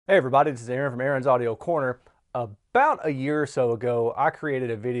Hey everybody, this is Aaron from Aaron's Audio Corner. About a year or so ago, I created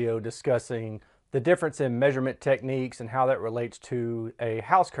a video discussing the difference in measurement techniques and how that relates to a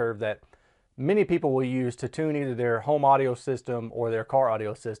house curve that many people will use to tune either their home audio system or their car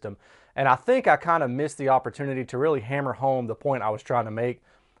audio system. And I think I kind of missed the opportunity to really hammer home the point I was trying to make.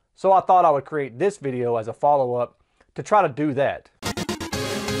 So I thought I would create this video as a follow-up to try to do that.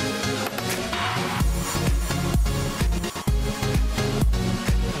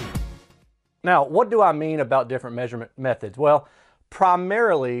 Now, what do I mean about different measurement methods? Well,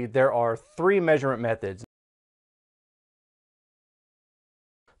 primarily there are three measurement methods.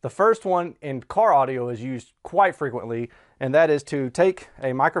 The first one in car audio is used quite frequently, and that is to take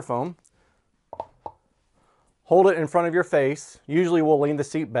a microphone, hold it in front of your face. Usually we'll lean the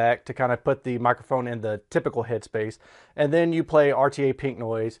seat back to kind of put the microphone in the typical headspace, and then you play RTA pink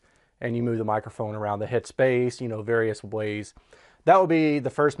noise and you move the microphone around the headspace, various ways. That would be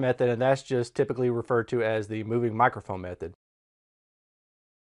the first method, and that's just typically referred to as the moving microphone method.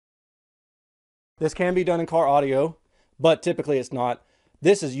 This can be done in car audio, but typically it's not.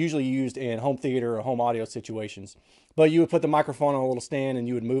 This is usually used in home theater or home audio situations. But you would put the microphone on a little stand and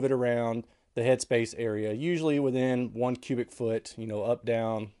you would move it around the headspace area, usually within 1 cubic foot, up,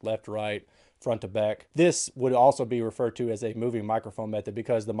 down, left, right, front to back. This would also be referred to as a moving microphone method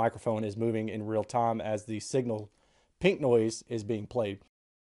because the microphone is moving in real time as the signal pink noise is being played.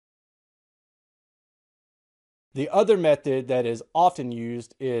 The other method that is often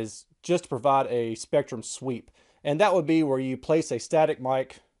used is just to provide a spectrum sweep. And that would be where you place a static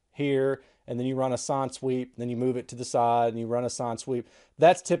mic here and then you run a sine sweep, then you move it to the side and you run a sine sweep.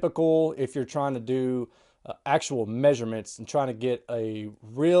 That's typical if you're trying to do actual measurements and trying to get a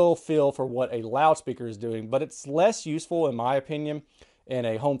real feel for what a loudspeaker is doing, but it's less useful in my opinion in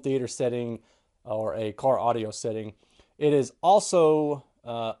a home theater setting or a car audio setting. It is also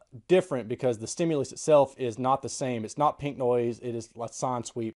different because the stimulus itself is not the same. It's not pink noise, it is a sine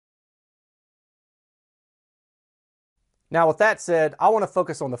sweep. Now with that said, I want to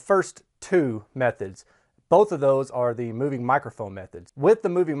focus on the first two methods. Both of those are the moving microphone methods. With the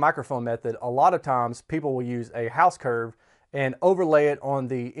moving microphone method, a lot of times people will use a house curve and overlay it on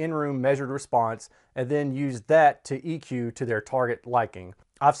the in-room measured response and then use that to EQ to their target liking.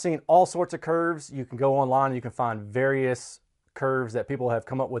 I've seen all sorts of curves. You can go online and you can find various curves that people have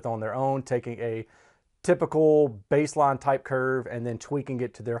come up with on their own, taking a typical baseline type curve and then tweaking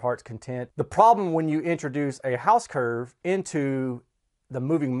it to their heart's content. The problem when you introduce a house curve into the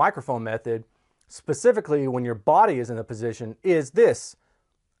moving microphone method, specifically when your body is in a position, is this.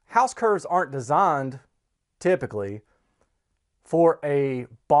 House curves aren't designed typically for a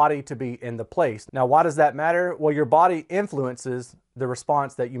body to be in the place. Now, why does that matter? Well, your body influences the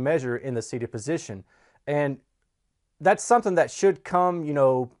response that you measure in the seated position. And that's something that should come,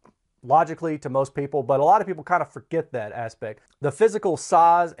 logically to most people, but a lot of people kind of forget that aspect. The physical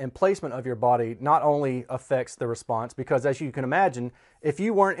size and placement of your body not only affects the response, because as you can imagine, if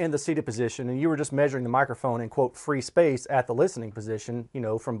you weren't in the seated position and you were just measuring the microphone in quote free space at the listening position,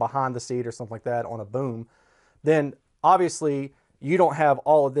 from behind the seat or something like that on a boom, then obviously you don't have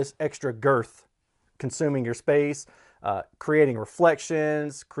all of this extra girth consuming your space, creating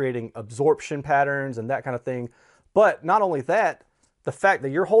reflections, creating absorption patterns and that kind of thing. But not only that, the fact that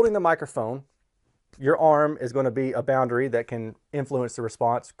you're holding the microphone, your arm is going to be a boundary that can influence the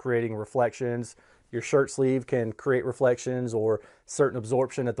response, creating reflections. Your shirt sleeve can create reflections or certain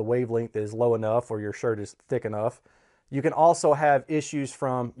absorption at the wavelength is low enough or your shirt is thick enough. You can also have issues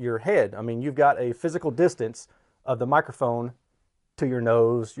from your head. I mean, you've got a physical distance of the microphone to your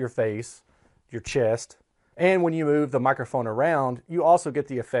nose, your face, your chest. And when you move the microphone around, you also get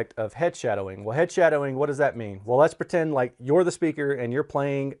the effect of head shadowing. Well, head shadowing, what does that mean? Well, let's pretend like you're the speaker and you're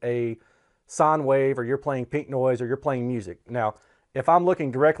playing a sine wave or you're playing pink noise or you're playing music. Now, if I'm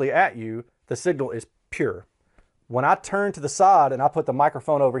looking directly at you, the signal is pure. When I turn to the side and I put the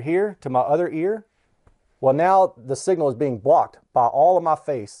microphone over here to my other ear, well, now the signal is being blocked by all of my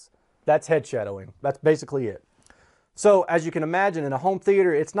face. That's head shadowing. That's basically it. So as you can imagine, in a home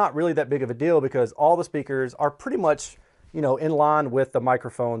theater, it's not really that big of a deal because all the speakers are pretty much, in line with the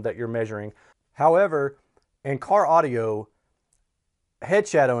microphone that you're measuring. However, in car audio, head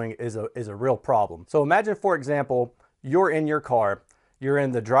shadowing is a real problem. So imagine, for example, you're in your car, you're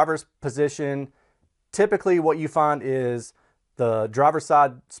in the driver's position. Typically what you find is the driver's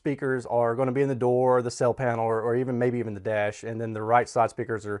side speakers are going to be in the door, the cell panel, or even maybe even the dash, and then the right side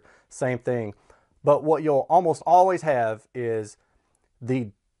speakers are same thing. But what you'll almost always have is the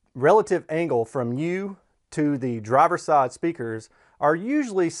relative angle from you to the driver's side speakers are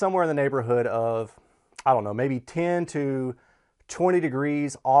usually somewhere in the neighborhood of, I don't know, maybe 10 to 20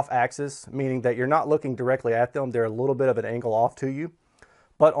 degrees off axis, meaning that you're not looking directly at them. They're a little bit of an angle off to you.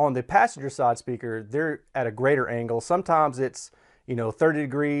 But on the passenger side speaker, they're at a greater angle. Sometimes it's, 30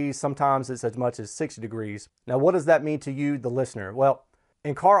 degrees, sometimes it's as much as 60 degrees. Now, what does that mean to you, the listener? Well,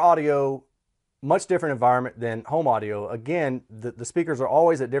 in car audio, much different environment than home audio. Again, the speakers are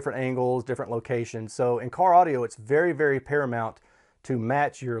always at different angles, different locations. So in car audio, it's very, very paramount to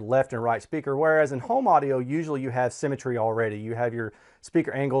match your left and right speaker. Whereas in home audio, usually you have symmetry already. You have your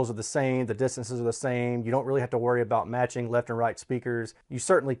speaker angles are the same, the distances are the same. You don't really have to worry about matching left and right speakers. You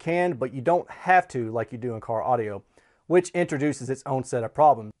certainly can, but you don't have to like you do in car audio, which introduces its own set of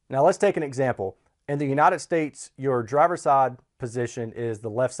problems. Now let's take an example. In the United States, your driver's side position is the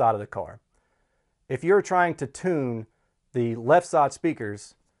left side of the car. If you're trying to tune the left side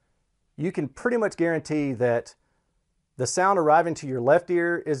speakers, you can pretty much guarantee that the sound arriving to your left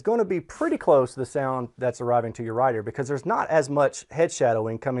ear is going to be pretty close to the sound that's arriving to your right ear, because there's not as much head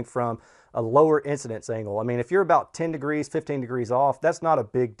shadowing coming from a lower incidence angle. I mean, if you're about 10 degrees, 15 degrees off, that's not a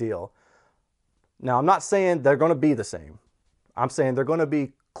big deal. Now, I'm not saying they're going to be the same. I'm saying they're going to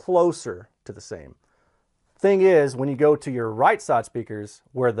be closer to the same. Thing is, when you go to your right side speakers,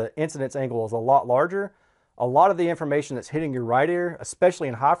 where the incidence angle is a lot larger, a lot of the information that's hitting your right ear, especially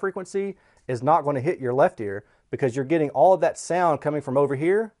in high frequency, is not going to hit your left ear, because you're getting all of that sound coming from over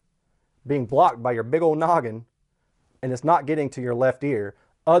here being blocked by your big old noggin, and it's not getting to your left ear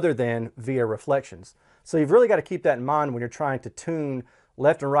other than via reflections. So you've really got to keep that in mind when you're trying to tune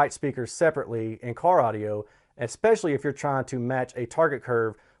left and right speakers separately in car audio, especially if you're trying to match a target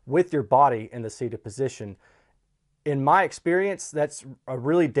curve with your body in the seated position. In my experience, that's a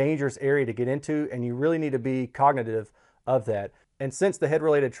really dangerous area to get into, and you really need to be cognitive of that. And since the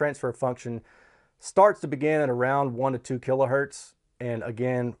head-related transfer function starts to begin at around 1 to 2 kilohertz, and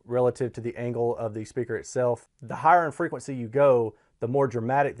again, relative to the angle of the speaker itself, the higher in frequency you go, the more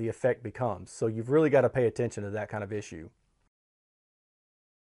dramatic the effect becomes. So you've really got to pay attention to that kind of issue.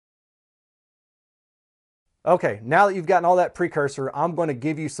 Okay, now that you've gotten all that precursor, I'm going to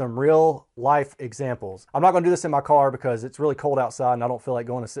give you some real life examples. I'm not going to do this in my car because it's really cold outside and I don't feel like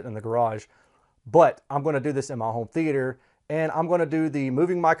going to sit in the garage, but I'm going to do this in my home theater. And I'm going to do the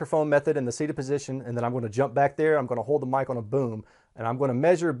moving microphone method in the seated position, and then I'm going to jump back there. I'm going to hold the mic on a boom, and I'm going to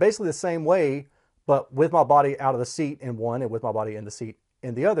measure basically the same way, but with my body out of the seat in one and with my body in the seat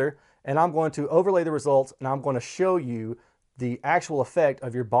in the other. And I'm going to overlay the results, and I'm going to show you the actual effect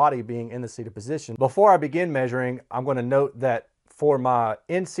of your body being in the seated position. Before I begin measuring, I'm going to note that for my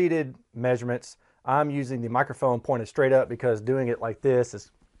in-seated measurements, I'm using the microphone pointed straight up, because doing it like this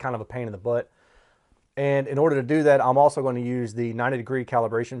is kind of a pain in the butt. And in order to do that, I'm also going to use the 90-degree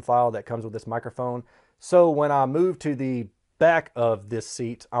calibration file that comes with this microphone. So when I move to the back of this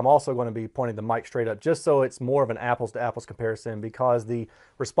seat, I'm also going to be pointing the mic straight up, just so it's more of an apples to apples comparison, because the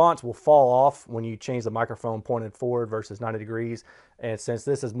response will fall off when you change the microphone pointed forward versus 90 degrees. And since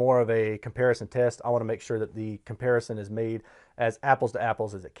this is more of a comparison test, I want to make sure that the comparison is made as apples to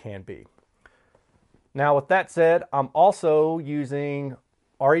apples as it can be. Now, with that said, I'm also using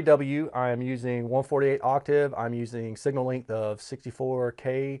REW, I am using 148 octave, I'm using signal length of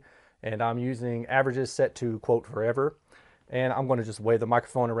 64K, and I'm using averages set to quote forever. And I'm going to just wave the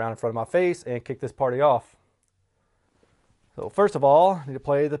microphone around in front of my face and kick this party off. So first of all, I need to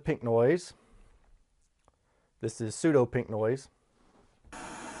play the pink noise. This is pseudo pink noise.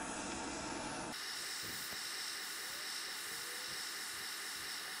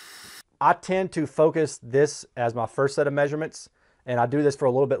 I tend to focus this as my first set of measurements, and I do this for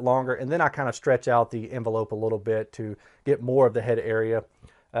a little bit longer, and then I kind of stretch out the envelope a little bit to get more of the head area.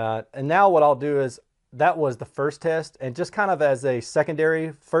 And now what I'll do is, that was the first test, and just kind of as a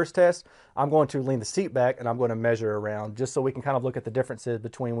secondary first test, I'm going to lean the seat back and I'm going to measure around, just so we can kind of look at the differences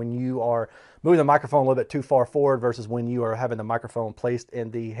between when you are moving the microphone a little bit too far forward versus when you are having the microphone placed in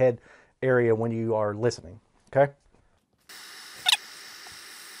the head area when you are listening, okay?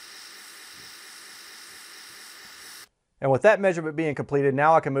 And with that measurement being completed,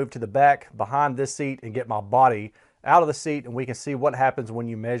 now I can move to the back behind this seat and get my body out of the seat, and we can see what happens when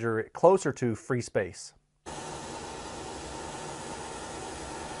you measure it closer to free space.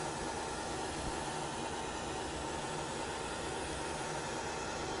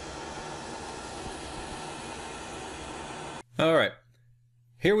 All right,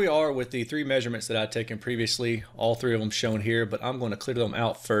 here we are with the 3 measurements that I'd taken previously, all 3 of them shown here, but I'm going to clear them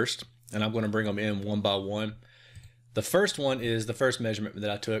out first, and I'm going to bring them in one by one. The first one is the first measurement that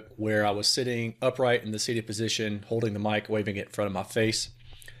I took, where I was sitting upright in the seated position, holding the mic, waving it in front of my face.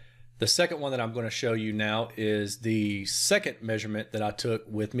 The second one that I'm going to show you now is the second measurement that I took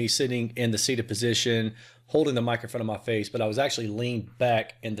with me sitting in the seated position, holding the mic in front of my face, but I was actually leaned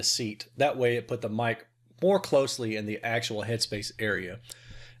back in the seat. That way it put the mic more closely in the actual headspace area.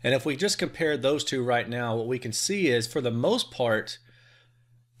 And if we just compare those two right now, what we can see is, for the most part,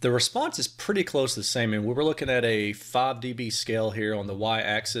 the response is pretty close to the same. And we're looking at a 5 dB scale here on the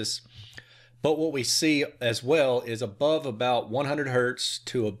y-axis. But what we see as well is above about 100 hertz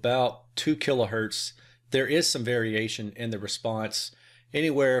to about 2 kilohertz, there is some variation in the response,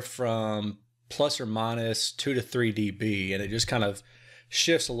 anywhere from plus or minus 2 to 3 dB. And it just kind of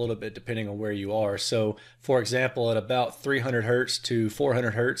shifts a little bit depending on where you are. So for example, at about 300 hertz to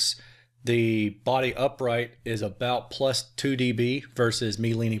 400 hertz, the body upright is about plus 2 dB versus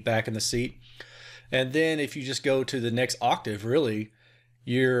me leaning back in the seat. And then if you just go to the next octave, really,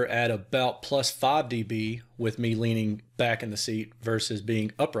 you're at about plus 5 dB with me leaning back in the seat versus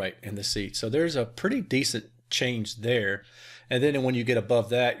being upright in the seat. So there's a pretty decent change there. And then when you get above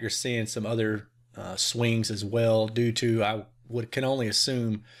that, you're seeing some other swings as well, due to, I can only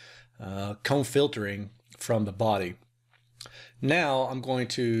assume, cone filtering from the body. Now I'm going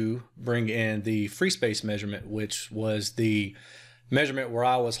to bring in the free space measurement, which was the measurement where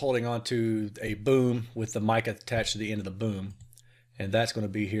I was holding on to a boom with the mic attached to the end of the boom. And that's going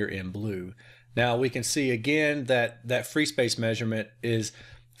to be here in blue. Now we can see again that that free space measurement is,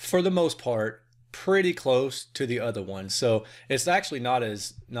 for the most part, pretty close to the other one. So it's actually not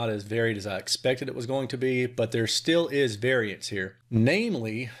as varied as I expected it was going to be, but there still is variance here.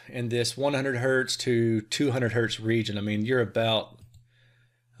 Namely, in this 100 hertz to 200 hertz region, I mean, you're about,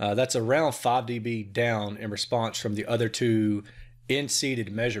 that's around 5 dB down in response from the other two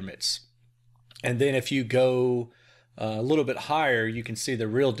in-seated measurements. And then if you go a little bit higher, you can see the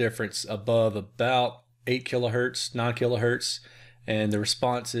real difference above about 8 kilohertz, 9 kilohertz. And the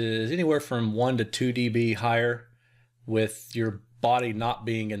response is anywhere from 1 to 2 dB higher with your body not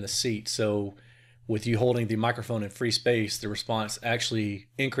being in the seat. So with you holding the microphone in free space, the response actually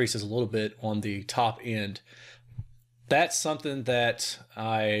increases a little bit on the top end. That's something that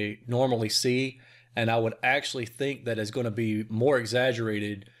I normally see, and I would actually think that is going to be more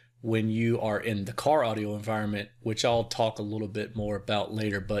exaggerated when you are in the car audio environment, which I'll talk a little bit more about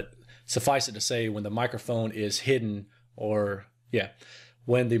later. But suffice it to say, when the microphone is hidden,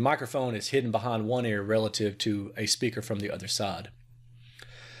 when the microphone is hidden behind one ear relative to a speaker from the other side.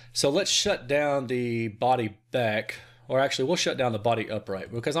 So let's shut down the body back, or actually we'll shut down the body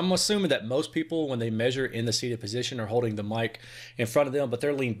upright, because I'm assuming that most people, when they measure in the seated position, are holding the mic in front of them, but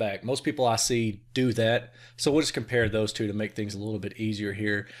they're leaned back. Most people I see do that. So we'll just compare those two to make things a little bit easier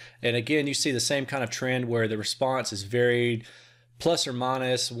here. And again, you see the same kind of trend where the response is varied, plus or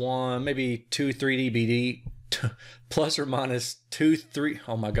minus 1, maybe 2, 3 dB, plus or minus 2, 3,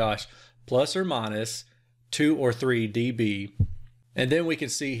 oh my gosh, plus or minus 2 or 3 dB. And then we can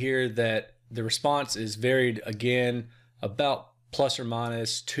see here that the response is varied again, about plus or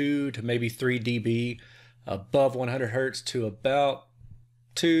minus 2 to maybe 3 dB, above 100 hertz to about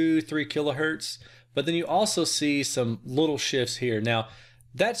 2, 3 kilohertz. But then you also see some little shifts here. Now,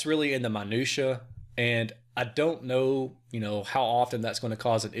 that's really in the minutia, and I don't know, how often that's going to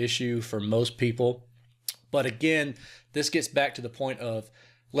cause an issue for most people. But again, this gets back to the point of,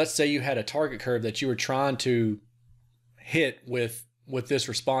 let's say you had a target curve that you were trying to hit with this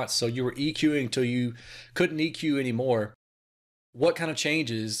response. So you were EQing until you couldn't EQ anymore. What kind of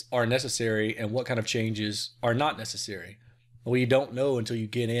changes are necessary and what kind of changes are not necessary? Well, you don't know until you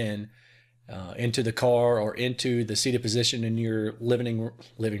get into the car or into the seated position in your living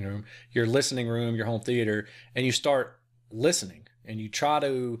room, your listening room, your home theater, and you start listening and you try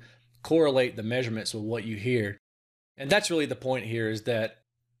to correlate the measurements with what you hear. And that's really the point here, is that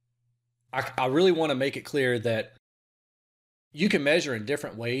I really want to make it clear that you can measure in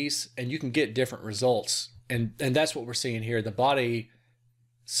different ways and you can get different results. And that's what we're seeing here. The body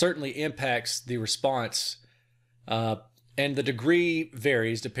certainly impacts the response, and the degree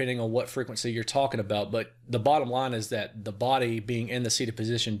varies depending on what frequency you're talking about. But the bottom line is that the body being in the seated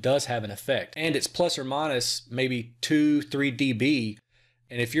position does have an effect, and it's plus or minus maybe 2, 3 dB.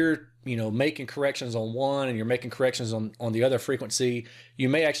 And if you're, making corrections on one and you're making corrections on the other frequency, you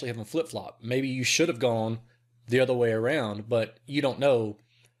may actually have them flip-flop. Maybe you should have gone the other way around, but you don't know,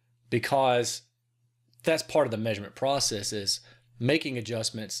 because that's part of the measurement process, is making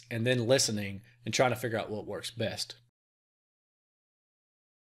adjustments and then listening and trying to figure out what works best.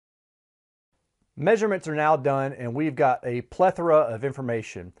 Measurements are now done, and we've got a plethora of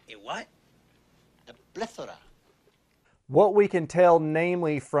information. A what? A plethora. What we can tell,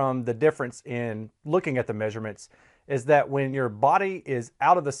 namely from the difference in looking at the measurements, is that when your body is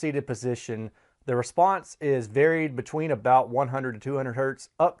out of the seated position, the response is varied between about 100 to 200 hertz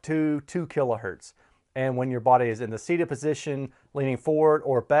up to 2 kilohertz. and when your body is in the seated position, leaning forward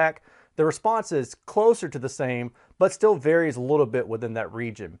or back, the response is closer to the same, but still varies a little bit within that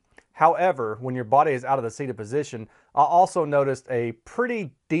region. However, when your body is out of the seated position, I also noticed a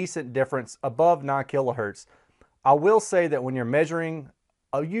pretty decent difference above 9 kilohertz. I will say that when you're measuring,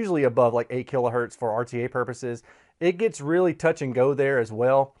 usually above like 8 kilohertz for RTA purposes, it gets really touch and go there as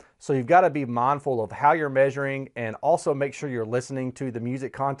well. So you've got to be mindful of how you're measuring and also make sure you're listening to the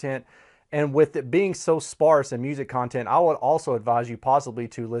music content. And with it being so sparse in music content, I would also advise you possibly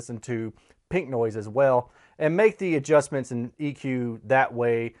to listen to pink noise as well and make the adjustments in EQ that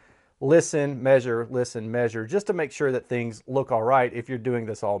way. Listen, measure, just to make sure that things look all right if you're doing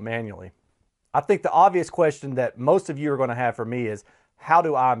this all manually. I think the obvious question that most of you are going to have for me is, how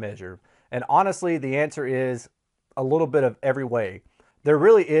do I measure? And honestly, the answer is a little bit of every way. There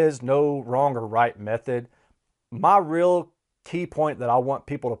really is no wrong or right method. My real key point that I want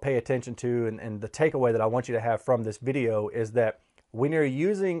people to pay attention to, and the takeaway that I want you to have from this video, is that when you're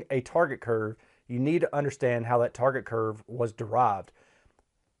using a target curve, you need to understand how that target curve was derived.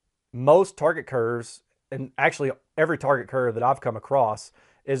 Most target curves, and actually every target curve that I've come across,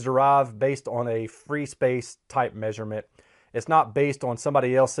 is derived based on a free space type measurement. It's not based on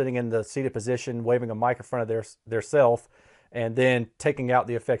somebody else sitting in the seated position, waving a mic in front of their self, and then taking out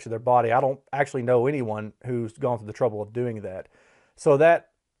the effects of their body. I don't actually know anyone who's gone through the trouble of doing that. So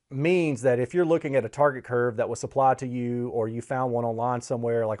that means that if you're looking at a target curve that was supplied to you, or you found one online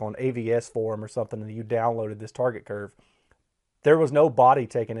somewhere like on AVS forum or something, and you downloaded this target curve, there was no body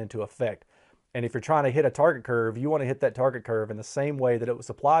taken into effect. And if you're trying to hit a target curve, you want to hit that target curve in the same way that it was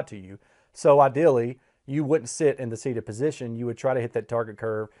supplied to you. So ideally, you wouldn't sit in the seated position. You would try to hit that target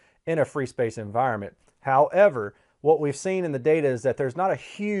curve in a free space environment. However, what we've seen in the data is that there's not a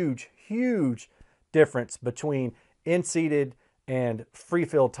huge difference between in-seated and free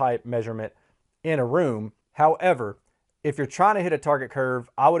field type measurement in a room. However, if you're trying to hit a target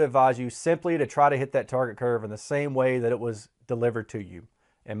curve, I would advise you simply to try to hit that target curve in the same way that it was delivered to you.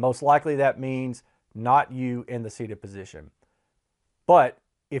 And most likely that means not you in the seated position. But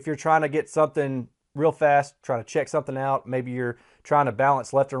if you're trying to get something real fast, trying to check something out, maybe you're trying to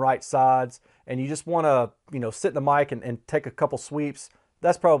balance left and right sides, and you just want to, sit in the mic and take a couple sweeps,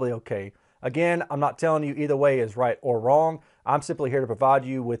 that's probably okay. Again, I'm not telling you either way is right or wrong. I'm simply here to provide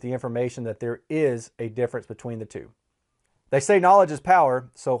you with the information that there is a difference between the two. They say knowledge is power,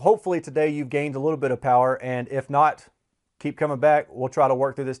 so hopefully today you've gained a little bit of power, and if not, keep coming back. We'll try to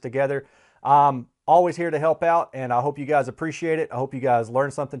work through this together. I'm always here to help out, and I hope you guys appreciate it. I hope you guys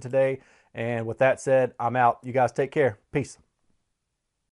learned something today. And with that said, I'm out. You guys take care. Peace.